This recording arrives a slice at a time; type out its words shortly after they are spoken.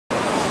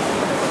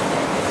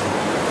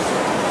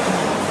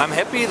I'm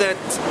happy that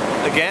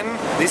again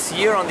this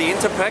year on the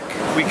Interpack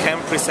we can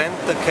present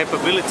the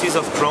capabilities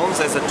of Krones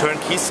as a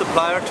turnkey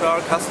supplier to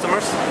our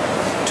customers.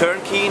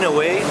 Turnkey in a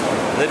way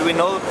that we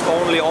not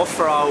only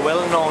offer our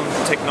well-known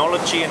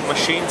technology and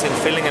machines in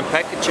filling and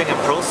packaging and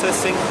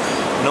processing,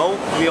 no,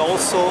 we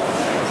also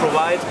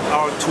provide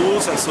our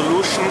tools and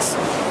solutions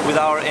with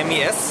our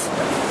MES,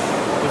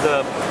 with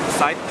the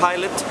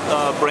SitePilot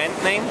brand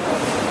name.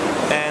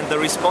 And the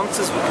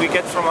responses we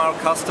get from our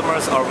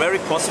customers are very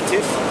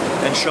positive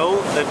and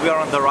show that we are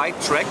on the right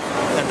track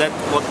and that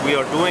what we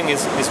are doing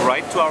is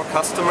right to our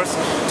customers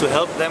to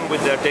help them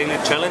with their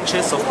daily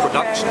challenges of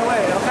production.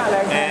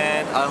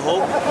 And I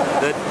hope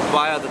that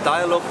via the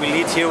dialogue we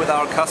lead here with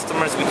our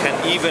customers we can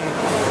even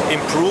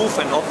improve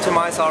and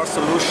optimize our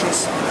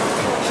solutions.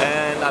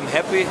 And I'm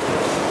happy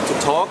to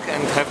talk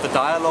and have the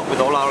dialogue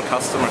with all our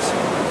customers.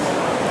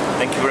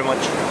 Thank you very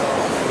much.